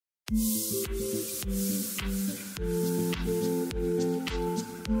Hey,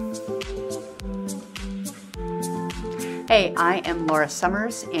 I am Laura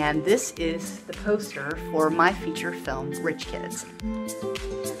Summers, and this is the poster for my feature film, Rich Kids.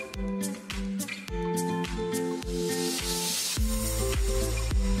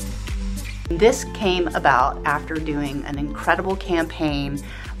 This came about after doing an incredible campaign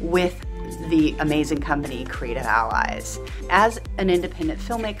with the amazing company Creative Allies. As an independent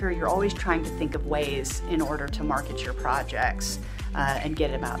filmmaker, you're always trying to think of ways in order to market your projects and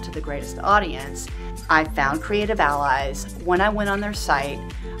get them out to the greatest audience. I found Creative Allies. When I went on their site,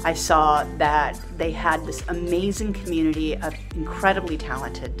 I saw that they had this amazing community of incredibly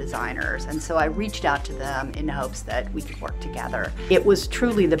talented designers, and so I reached out to them in hopes that we could work together. It was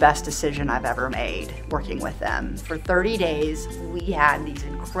truly the best decision I've ever made working with them. For 30 days, we had these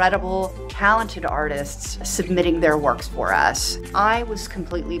incredible, talented artists submitting their works for us. I was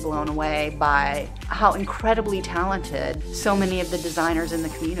completely blown away by how incredibly talented so many of the designers in the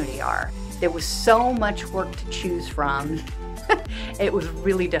community are. There was so much work to choose from. It was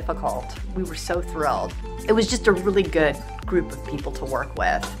really difficult. We were so thrilled. It was just a really good group of people to work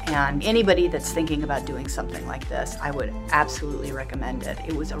with, and anybody that's thinking about doing something like this, I would absolutely recommend it.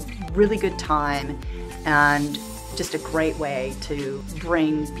 It was a really good time and just a great way to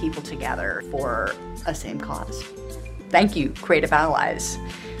bring people together for a same cause. Thank you, Creative Allies.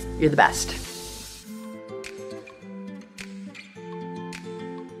 You're the best.